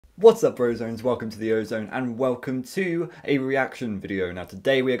What's up, Brozones? Welcome to the Ozone and welcome to a reaction video. Now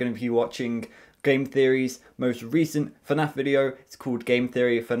today we are going to be watching Game Theory's most recent FNAF video. It's called Game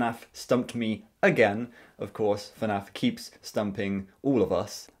Theory FNAF Stumped Me Again. Of course, FNAF keeps stumping all of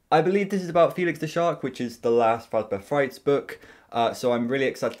us. I believe this is about Felix the Shark, which is the last Fazbear Frights book. So I'm really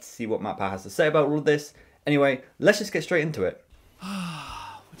excited to see what Matt has to say about all of this. Anyway, let's just get straight into it.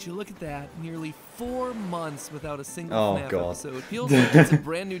 Would you look at that? Nearly 4 months without a single FNAF episode. Feels like it's a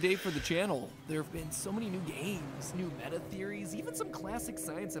brand new day for the channel. There have been so many new games, new meta theories, even some classic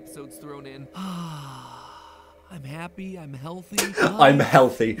science episodes thrown in. I'm happy, I'm healthy. I'm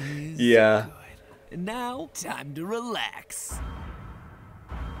healthy. Yeah. Good. And now, time to relax.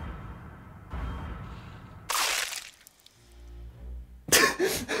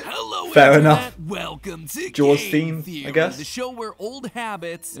 Hello, Fair Internet. enough. Welcome to Jaws Game theme, Theory, I guess. the show where old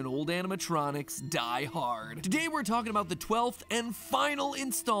habits and old animatronics die hard. Today we're talking about the 12th and final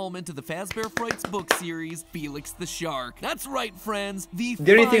installment of the Fazbear Frights book series, Felix the Shark. That's right, friends. The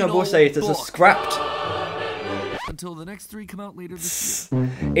only thing I will say is it's a scrapped. Until the next 3 come out later this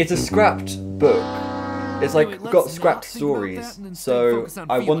year. It's a scrapped book. It's like Anyway, got let's scrapped not think about stories, that and instead so focus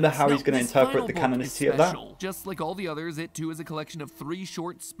on I wonder Felix. how Now, he's going to this interpret the final book is canonicity of that. special. Just like all the others, it too is a collection of 3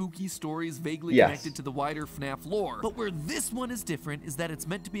 short, spooky stories vaguely Yes. connected to the wider FNAF lore. But where this one is different is that it's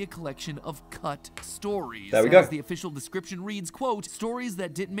meant to be a collection of cut stories. There we go. As the official description reads, quote, stories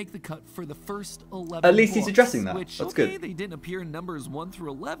that didn't make the cut for the first 11 At least he's books, addressing that. Which, That's okay, good. they didn't appear in numbers 1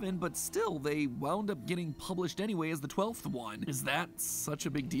 through 11, but still, they wound up getting published anyway as the 12th one. Is that such a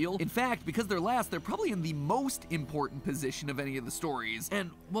big deal? In fact, because they're last, they're probably in the most important position of any of the stories.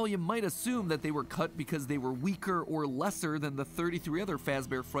 And while you might assume that they were cut because they were weaker or lesser than the 33 other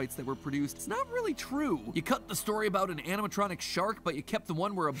Fazbear Frights that were produced, it's not really true. You cut the story about an animatronic shark, but you kept the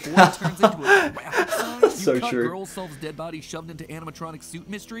one where a boy turns into a graphic size. So You cut true. girl solves dead body shoved into animatronic suit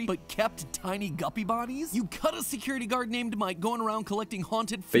mystery, but kept tiny guppy bodies. You cut a security guard named Mike going around collecting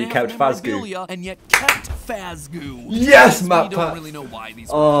haunted But you FNAF kept memorabilia, and yet kept Fazgoo. Yes, We Matt. don't really know why these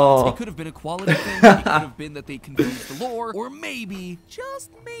were Oh. cuts. It could have been a quality thing. It could have been that they confused the lore, or maybe, just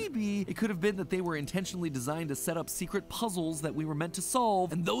maybe, it could have been that they were intentionally designed to set up secret puzzles that we were meant to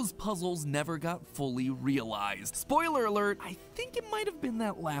solve, and those puzzles never got fully realized. Spoiler alert, I think it might have been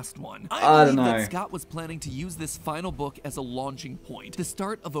that last one. I don't believe know. that Scott was planning to use this final book as a launching point, the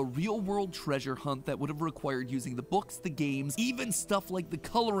start of a real-world treasure hunt that would have required using the books, the games, even stuff like the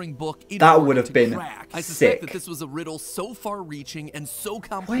coloring book in That order would have to been crack. I suspect that sick. this was a riddle so far-reaching and so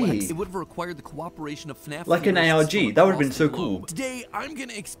complex, Wait. it would have required the cooperation of FNAF Like an theorists ARG, from that would have been across so the cool. globe. Today, I'm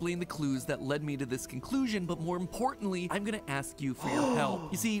gonna explain the clues that led me to this conclusion, but more importantly, I'm gonna ask you for your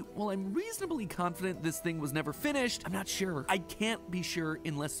help. You see, while I'm reasonably confident this thing was never finished, I'm not sure. I can't be sure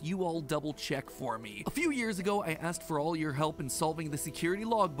unless you all double-check for me. A few years ago, I asked for all your help in solving the security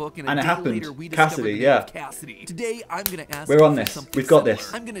logbook, and a And it day happened. later, we discovered Cassidy, the name yeah. of Cassidy. Today, I'm gonna ask We're you on for this. something We've got similar.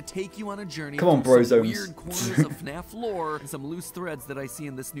 this. I'm gonna take you on a journey Come on, through some Brozones. weird corners of FNAF lore and some loose threads that I see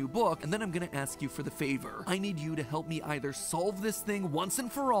in this new book, and then I'm gonna ask you for the favor. I need you to help me either solve this thing once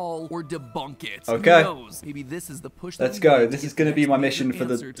and for all or debunk it. Okay. Who knows? Maybe this is the push. Let's that we go. need This to is get going to the be my next mission major for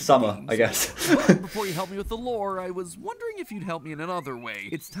the answer to summer, games. I guess. But before you help me with the lore, I was wondering if you'd help me in another way.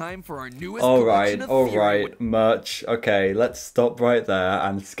 It's time for our newest Alright, collection of theory. alright, merch. Okay, let's stop right there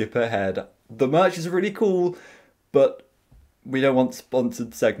and skip ahead. The merch is really cool, but we don't want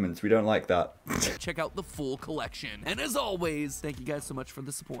sponsored segments. We don't like that. Check out the full collection. And as always, thank you guys so much for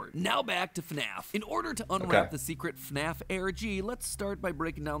the support. Now back to FNAF. In order to unwrap Okay. the secret FNAF ARG, let's start by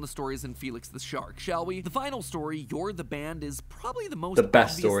breaking down the stories in Felix the Shark, shall we? The final story, You're the Band, is probably the most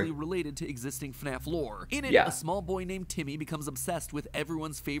best obviously story. related to existing FNAF lore. In it, Yeah. a small boy named Timmy becomes obsessed with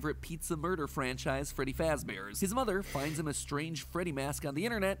everyone's favorite pizza murder franchise, Freddy Fazbear's. His mother finds him a strange Freddy mask on the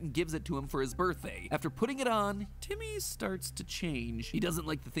internet and gives it to him for his birthday. After putting it on, Timmy starts to change. He doesn't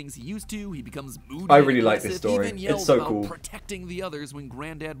like the things he used to, he becomes moody. I really like this aggressive, story. even It's yells so about cool. protecting the others when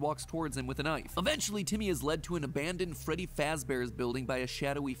Granddad walks towards him with a knife. Eventually, Timmy is led to an abandoned Freddy Fazbear's building by a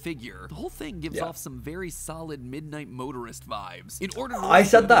shadowy figure. The whole thing gives Yeah. off some very solid Midnight Motorist vibes. In order to I rescue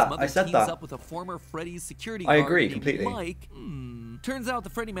said him, that. his mother I said teams that. up with a former Freddy's security I guard agree named completely. Mike. Turns out the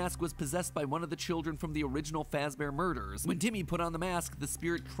Freddy mask was possessed by one of the children from the original Fazbear murders. When Timmy put on the mask, the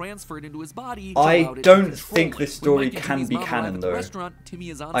spirit transferred into his body. I allowed it to don't control think it. this When story Mike and can Timmy's be mom arrive canon, at the though. restaurant, Timmy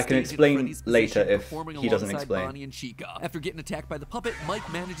is on I can stage in explain Freddy's later position, if performing he doesn't alongside explain. Bonnie and Chica. After getting attacked by the puppet,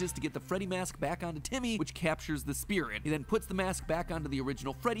 Mike manages to get the Freddy mask back onto Timmy, which captures the spirit. He then puts the mask back onto the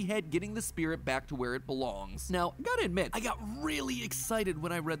original Freddy head, getting the spirit back to where it belongs. Now, I gotta admit, I got really excited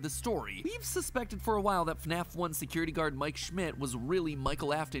when I read the story. We've suspected for a while that FNAF 1 security guard Mike Schmidt was really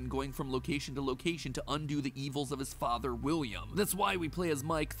Michael Afton going from location to location to undo the evils of his father, William. That's why we play as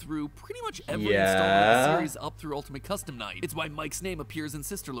Mike through pretty much every installment of the series up through Ultimate Custom Night. It's why Mike's name appears in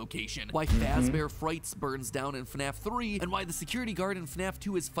Sister Location, why Fazbear Frights burns down in FNAF 3, and why the security guard in FNAF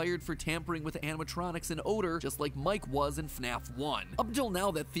 2 is fired for tampering with animatronics and odor, just like Mike was in FNAF 1. Up until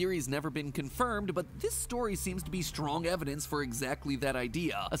now, that theory's never been confirmed, but this story seems to be strong evidence for exactly that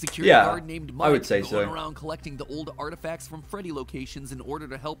idea. A security guard named Mike going around collecting the old artifacts from Freddy locations in order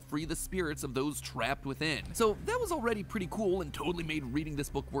to help free the spirits of those trapped within. So that was already pretty cool and totally made reading this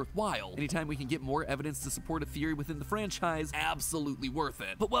book worthwhile. Anytime we can get more evidence to support a theory within the franchise, absolutely worth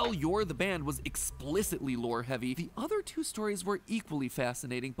it. But while You're the Band was explicitly lore heavy, the other two stories were equally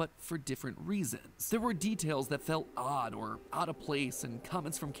fascinating, but for different reasons. There were details that felt odd or out of place, and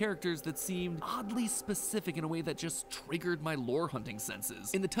comments from characters that seemed oddly specific in a way that just triggered my lore hunting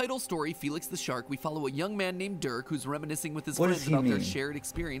senses. In the title story, Felix the Shark, we follow a young man named Dirk who's reminiscing with his friends about their shared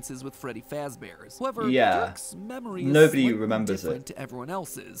experiences with Freddy Fazbear's. However, Dirk's memory is different to everyone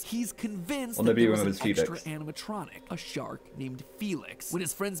else's. He's convinced that there was an extra animatronic, a shark named Felix. When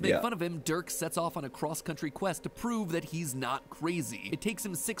his friends make fun of him, Dirk sets off on a cross-country quest to prove that he's not crazy. It takes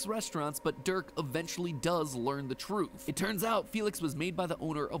him 6 restaurants, but Dirk eventually does learn the truth. It turns out Felix was made by the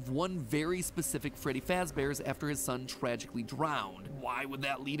owner of one very specific Freddy Fazbear's after his son tragically drowned. Why would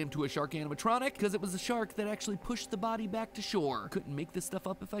that lead him to a shark animatronic? Because it was a shark that actually pushed the body back to shore. Couldn't make this stuff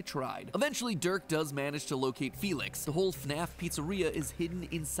up if I tried. Eventually, Dirk does manage to locate Felix. The whole FNAF pizzeria is hidden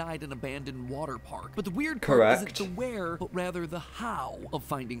inside an abandoned water park. But the weird part isn't the where, but rather the how of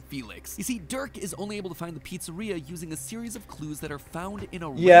finding Felix. You see, Dirk is only able to find the pizzeria using a series of clues that are found in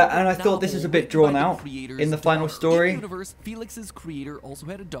a and I thought this was a bit drawn out in the final story. In the universe, Felix's creator also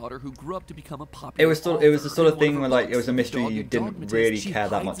had a daughter who grew up to become a popular it was the sort of thing where like it was a mystery you didn't really care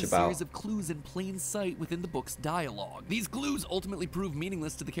that much about. A series of clues in plain sight within the book's dialogue. These clues ultimately prove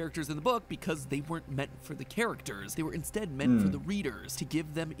meaningless to the characters in the book because they weren't meant for the characters. They were instead meant for the readers, to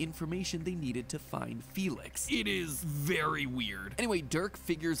give them information they needed to find Felix. It is very weird. Anyway, Dirk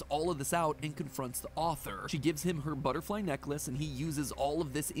figures all of this out and confronts the author. She gives him her butterfly necklace, and he uses all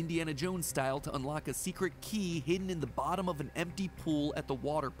of this Indiana Jones style to unlock a secret key hidden in the bottom of an empty pool at the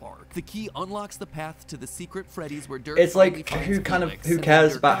water park. The key unlocks the path to the secret Freddy's where Dirk who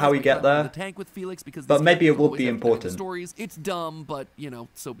cares about how we get there? But maybe it will be important. Stories. It's dumb, but you know,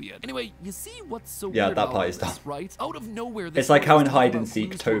 so be it. Anyway, you see what's so weird that about part is this, dumb. Right? Out of nowhere, it's like how in hide and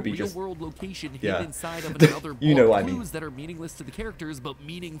seek Toby just location hidden inside of another book. You know what I mean. Clues that are meaningless to the characters but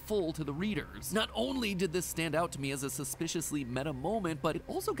meaningful to the readers. Not only did this stand out to me as a suspiciously meta moment, but it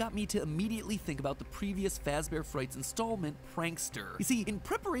also got me to immediately think about the previous Fazbear Frights installment, Prankster. You see, in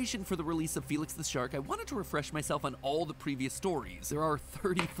preparation for the release of Felix the Shark, I wanted to refresh myself on all the previous stories. There are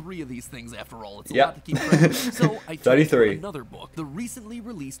 33 of these things after all. It's a lot to keep track of. So I took another book, the recently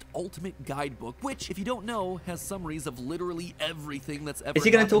released Ultimate Guidebook, which, if you don't know, has summaries of literally everything that's ever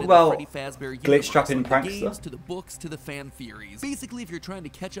happened in the Freddy Fazbear universe, Glitch-trapping from the Prankster games to the books to the fan theories. Basically, if you're trying to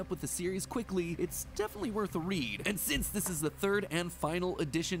catch up with the series quickly, it's definitely worth a read. And since this is the third and final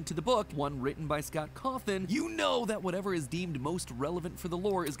addition to the book, one written by Scott Cawthon, you know that whatever is deemed most relevant for the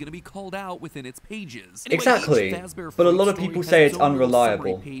lore is going to be called out within its pages. Anyway, exactly, but a lot of people say it's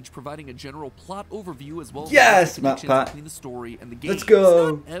unreliable. Page providing a general plot overview as well as between the story and the game. Let's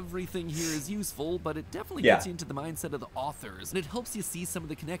go. Not everything here is useful, but it definitely gets you into the mindset of the authors, and it helps you see some of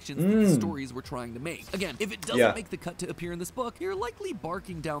the connections that the stories were trying to make. Again, if it doesn't make the cut to appear in this book, you're likely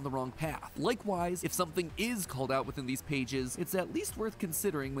barking down the wrong path. Likewise, if something is called out within these pages, it's at least worth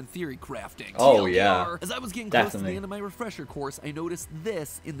considering when theory crafting. Oh, TLDR, as I was getting close to the end of my refresher course, I noticed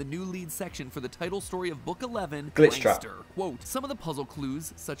this in the new lead section for the title story of Book 11, Glitch Trap. Quote, some of the puzzle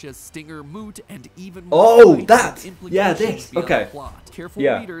clues, such as Stinger Moot and even Careful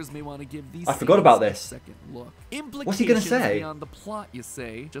readers may want to give these a second look. What's he gonna say? Beyond the plot, you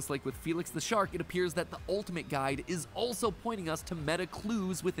say. Just like with Felix the Shark, it appears that the Ultimate Guide is also pointing us to meta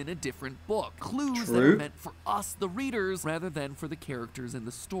clues within a different book. Clues that are meant for us, the readers, rather than for the characters in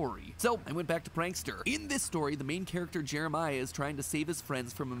the story. So, I went back to Prankster. In this story, the main character, Jeremiah, is trying to save his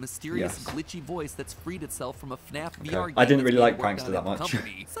friends from a mysterious, glitchy voice that's freed itself from a FNAF VR game. I didn't really like Prankster that much.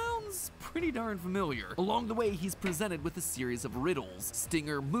 Sounds pretty darn familiar. Along the way, he's presented with a series of riddles.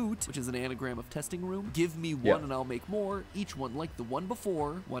 Stinger Moot, which is an anagram of testing room. Give me one and I'll make more. Each one like the one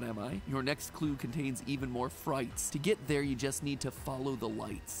before. What am I? Your next clue contains even more frights. To get there, you just need to follow the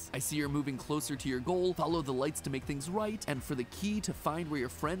lights. I see you're moving closer to your goal. Follow the lights to make things right. And for the key to find where your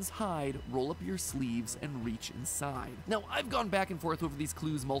friends hide, roll up your sleeves and reach inside. Now, I've gone back and forth over these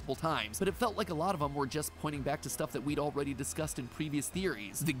clues multiple times, but it felt like a lot of them were just pointing back to stuff that we'd already discussed in previous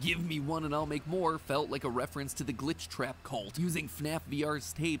theories. The give Give Me One and I'll Make More felt like a reference to the Glitch Trap cult, using FNAF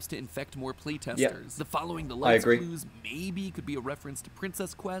VR's tapes to infect more playtesters. Yep. The Following the Lights clues maybe could be a reference to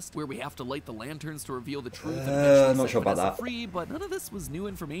Princess Quest, where we have to light the lanterns to reveal the truth and eventually not sure about that. free, but none of this was new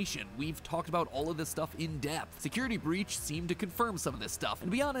information. We've talked about all of this stuff in depth. Security Breach seemed to confirm some of this stuff,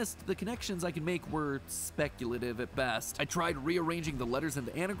 and to be honest, the connections I can make were speculative at best. I tried rearranging the letters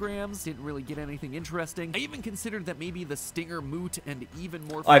into anagrams, didn't really get anything interesting. I even considered that maybe the Stinger Moot and even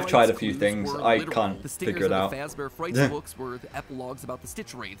more I've tried a few things, I can't figure it out. The Fazbear Frights books were the epilogues about the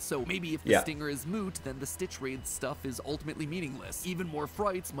Stitch raids, so maybe if the Stinger is moot, then the Stitch raid stuff is ultimately meaningless. Even more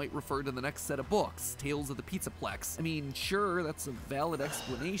frights might refer to the next set of books, Tales of the Pizzaplex. I mean, sure, that's a valid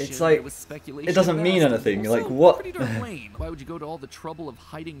explanation. It's like, it was speculation. It doesn't mean anything. Like, what? Pretty darn lame. Why would you go to all the trouble of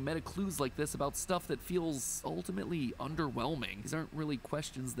hiding meta clues like this about stuff that feels ultimately underwhelming? These aren't really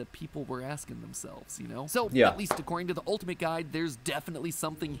questions that people were asking themselves, you know? So, at least according to the Ultimate Guide, there's definitely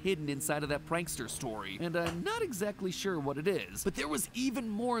something hidden inside of that prankster story, and I'm not exactly sure what it is. But there was even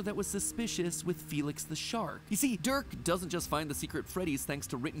more that was suspicious with Felix the Shark. You see, Dirk doesn't just find the secret Freddy's thanks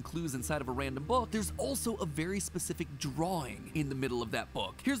to written clues inside of a random book. There's also a very specific drawing in the middle of that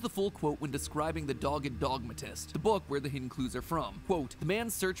book. Here's the full quote when describing the Dogged Dogmatist, the book where the hidden clues are from. Quote, "The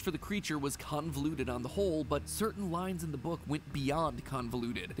man's search for the creature was convoluted on the whole, but certain lines in the book went beyond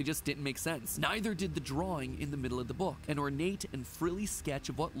convoluted. They just didn't make sense. Neither did the drawing in the middle of the book, an ornate and frilly sketch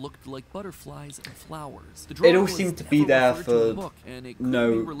of what looked like butterflies and flowers. The It all seemed to be there for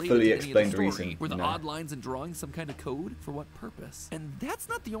no fully explained reason. Were the odd lines and drawings some kind of code? For what purpose? And that's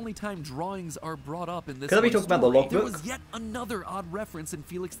not the only time drawings are brought up in this Could I be talking about the logbook? There was yet another odd reference in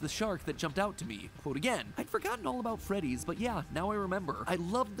Felix the Shark that jumped out to me. Quote again, "I'd forgotten all about Freddy's, but yeah, now I remember. I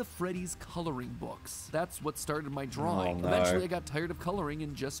loved the Freddy's coloring books. That's what started my drawing. Oh, no. Eventually I got tired of coloring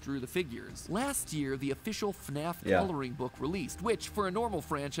and just drew the figures. Last year, the official FNAF coloring book released, which for a normal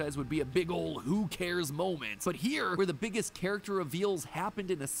franchise would be a big ol' who cares moment. But here, where the biggest character reveals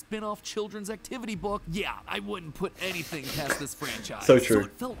happened in a spin-off children's activity book, yeah, I wouldn't put anything past this franchise. So true. So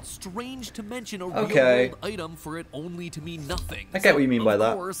it felt strange to mention a real-world item for it only to mean nothing. I get what you mean by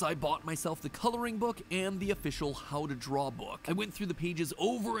that. Of course, I bought myself the coloring book and the official How to Draw book. I went through the pages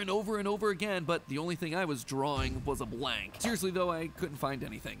over and over and over again, but the only thing I was drawing was a blank. Seriously though, I couldn't find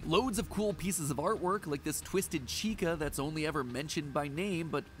anything. Loads of cool pieces of artwork, like this twisted chica that's only ever mentioned by name,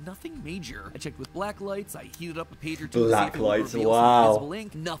 but nothing major. I checked with black lights, I heated up a page or two to see if it would reveal some invisible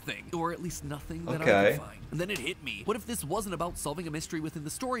ink. Nothing. Or at least nothing that I could find. And then it hit me. What if this wasn't about solving a mystery within the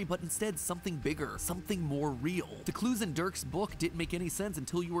story, but instead something bigger, something more real? The clues in Dirk's book didn't make any sense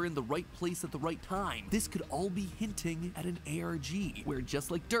until you were in the right place at the right time. This could all be hinting at an ARG, where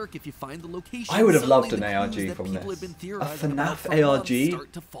just like Dirk, if you find the location, I would have loved an ARG from this. A FNAF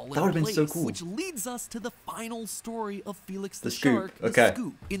ARG? That would have been so cool. Which leads us to the final story of Felix the Scoop. Shark, the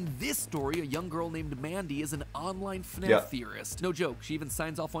Scoop. In this story, a young girl named Mandy is an online FNAF theorist. No joke, she even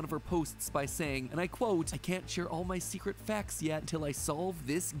signs off one of her posts by saying, and I quote, "I can't share all my secret facts yet until I solve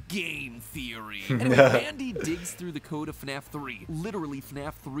this game theory." Anyway, Mandy digs through the code of FNAF 3, literally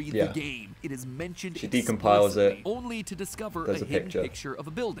FNAF 3 the game. It is mentioned She decompiles it, only to discover a hidden picture of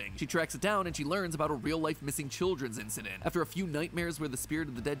a building. She tracks it down and she learns about a real-life missing children's incident. After a few nightmares where the spirit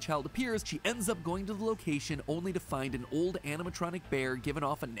of the dead child appears, she ends up going to the location only to find an old animatronic bear giving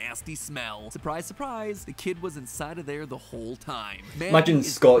off a nasty smell. Surprise, surprise, the kid was inside of there the whole time. Imagine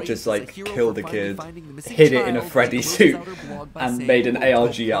Scott just like killed the kid, hid it in a Freddy suit, and made an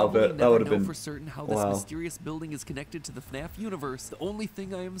ARG out of it. That would have been for certain how this mysterious building is connected to the FNAF universe. The only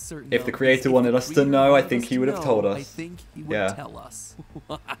thing I am certain if the creator wanted us to know, I think he would have told us. I think he would tell us.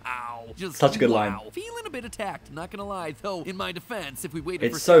 Wow. Just such a good line. Feeling a bit attacked, not gonna lie, though in my defense, if we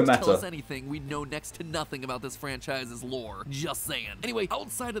waited for so Scott to tell us anything, we'd know next to nothing about this franchise's lore. Just saying. Anyway,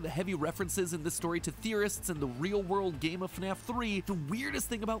 outside of the heavy references in this story to theorists and the real-world game of FNAF 3, the weirdest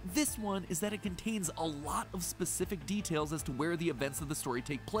thing about this one is that it contains a lot of specific details as to where the events of the story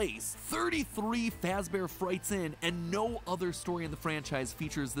take place. 33 Fazbear Frights in, and no other story in the franchise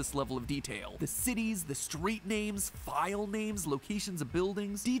features this level of detail. The cities, the street names, file names, locations of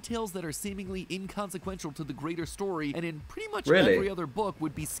buildings, details that are seemingly inconsequential to the greater story, and in pretty much every other book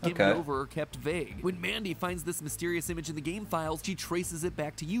would be skimmed over or kept vague. When Mandy finds this mysterious image in the game files, she traces it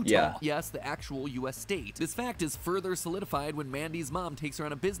back to Utah. Yes, the actual US state. This fact is further solidified when Mandy's mom takes her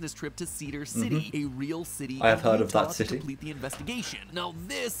on a business trip to Cedar City, a real city I have heard Utah, of that city. to complete the investigation. Now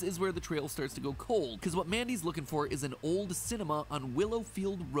this is where the trail starts to go cold, because what Mandy's looking for is an old cinema on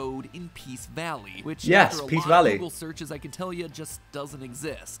Willowfield Road in Peace Valley, which after a lot of Google searches I can tell you just doesn't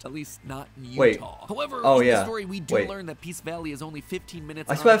exist, at least not in Utah. However, in the story we do learn that Peace Valley is only 15 minutes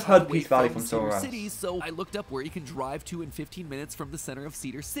I swear I've heard Peace Valley from somewhere else. City, so I looked up where you can drive to in 15 minutes from the center of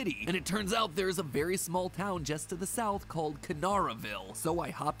Cedar City. And it turns out there's a very small town just to the south called Canaraville. So I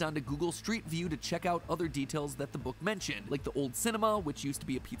hopped onto Google Street View to check out other details that the book mentioned, like the old cinema, which used to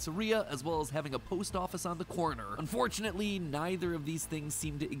be a pizzeria, as well as having a post office on the corner. Unfortunately, neither of these things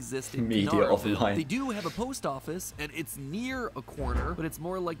seem to exist in Canaraville. They do have a post office, and it's near a corner, but it's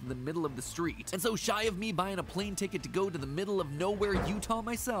more like the middle of the street. And so shy of me buying a plane ticket to go to the middle of nowhere Utah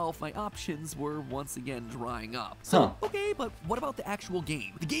myself, my options were once again drying up. So, okay, but what about the actual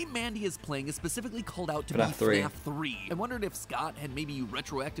game? The game Mandy is playing is specifically called out to be FNAF 3. I wondered if Scott had maybe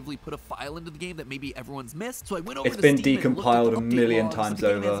retroactively put a file into the game that maybe everyone's missed, so I went over to Steam and looked at the update logs. It's been decompiled a million times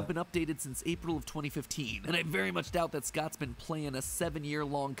over. The game hasn't been updated since April of 2015, and I very much doubt that Scott's been playing a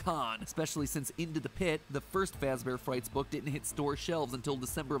 7-year-long con, especially since Into the Pit, the first Fazbear Frights book, didn't hit store shelves until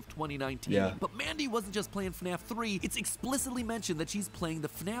December of 2019. Yeah. But Mandy wasn't just playing FNAF 3, it's explicitly mentioned that she's playing the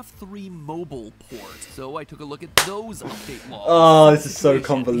FNAF 3 mobile port. So I took a look at those update logs. Oh, this is so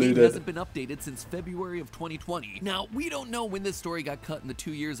convoluted. The game hasn't been updated since February of 2020. Now, we don't know when this story got cut in the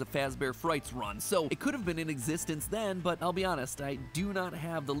 2 years of Fazbear Frights run, so it could have been in existence then, but I'll be honest, I do not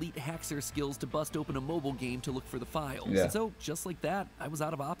have the elite hacker skills to bust open a mobile game to look for the files. Yeah. And so, just like that, I was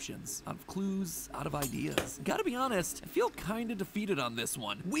out of options, out of clues, out of ideas. Gotta be honest, I feel kinda defeated on this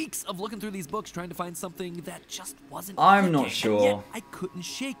one. Weeks of looking through these books trying to find something that just wasn't I'm not sure. And yet I couldn't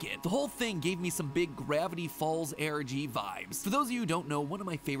shake it. The whole thing gave me some big Gravity Falls ARG vibes. For those of you who don't know, one of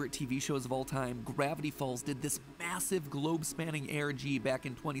my favorite TV shows of all time, Gravity Falls, did this massive globe-spanning ARG back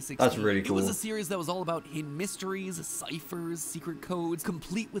in 2016. That's really cool. It was a series that was all about hidden mysteries, ciphers, secret codes,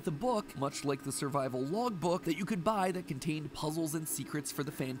 complete with a book, much like the survival logbook that you could buy that contained puzzles and secrets for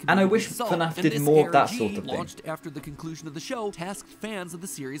the fan community. And I wish FNAF did more of that sort of thing. Launched after the conclusion of the show, tasked fans of the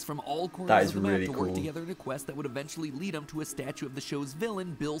series from all corners of the map to work together in a quest that would eventually lead them to a statue of the show's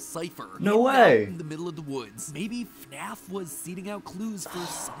villain, Bill Cipher. No way! In the middle of the woods. Maybe FNAF was seeding out clues for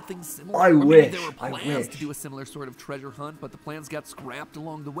something similar. I wish. Maybe there were plans to do a similar sort of treasure hunt, but the plans got scrapped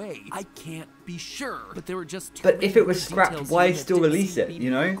along the way. I can't be sure, but there were just too But if it was scrapped, why still release it,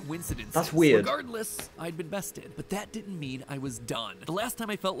 you know? That's weird. Regardless, I'd been bested, but that didn't mean I was done. The last time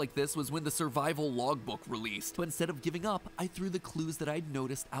I felt like this was when the survival logbook released, but instead of giving up, I threw the clues that I'd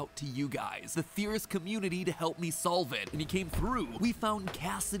noticed out to you guys, the theorist community, to help me solve it, and he came through. We found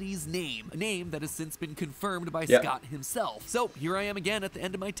Cassidy's name, a name that has since been confirmed by Scott himself. So here I am again at the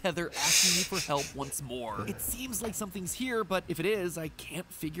end of my tether, asking you for help once more. It seems like something's here, but if it is, I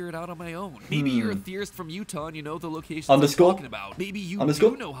can't figure it out on my own. Maybe you're a theorist from Utah and you know the locations I'm talking about. Maybe you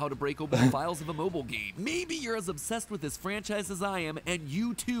do know how to break open the files of a mobile game. Maybe you're as obsessed with this franchise as I am, and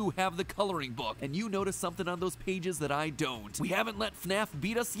you too have the coloring book, and you notice something on those pages that I don't. We haven't let FNAF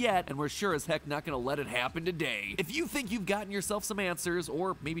beat us yet, and we're sure as heck not gonna let it happen today. If you think you've gotten yourself some answers,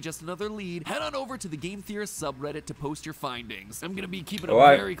 or maybe just another lead, head on over to the Game Theorist subreddit to post your findings. I'm gonna be keeping a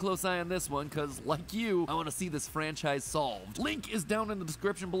very close eye on this one, because like you, I want to see this franchise solved. Link is down in the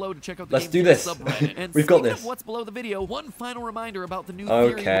description below to check out the Game Theorist subreddit. And we've got this. Of what's below the video, one final reminder about the new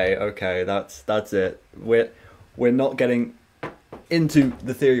theory. Okay, that's it. We're not getting into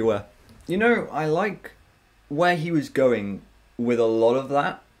the theory where, you know, I like where he was going with a lot of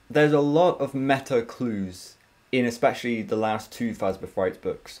that. There's a lot of meta clues in especially the last two Fazbear Frights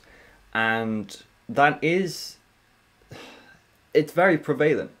books, and that is, it's very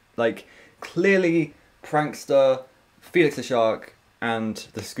prevalent. Like, clearly Prankster, Felix the Shark, and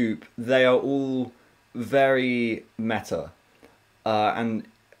the Scoop, they are all very meta, and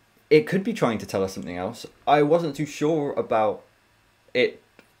it could be trying to tell us something else. I wasn't too sure about it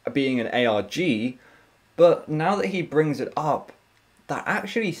being an ARG, but now that he brings it up, that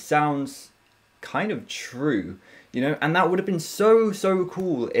actually sounds kind of true, you know. And that would have been so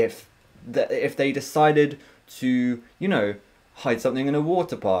cool if they decided to, you know, hide something in a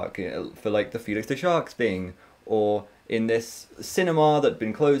water park for like the Felix the Sharks thing, or in this cinema that'd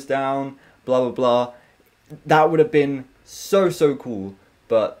been closed down, blah blah blah. That would have been so cool.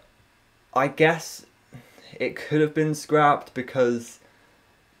 But I guess it could have been scrapped because,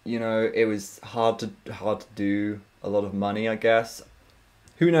 you know, it was hard to do, a lot of money, I guess.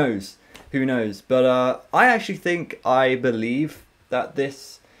 Who knows? But I actually think, I believe that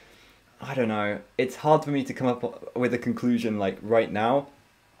this, I don't know, it's hard for me to come up with a conclusion like right now,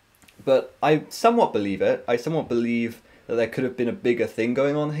 but I somewhat believe it. I somewhat believe that there could have been a bigger thing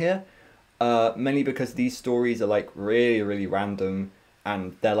going on here, mainly because these stories are like really random,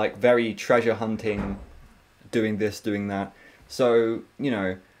 and they're like very treasure hunting, doing this, doing that. So, you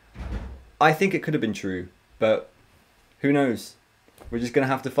know, I think it could have been true, but who knows? We're just going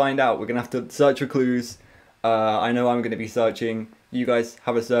to have to find out. We're going to have to search for clues. I know I'm going to be searching. You guys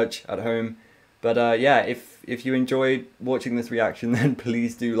have a search at home. But yeah, if you enjoyed watching this reaction, then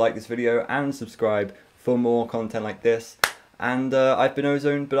please do like this video and subscribe for more content like this. And I've been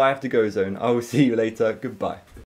Ozone, but I have to go Zone. I will see you later. Goodbye.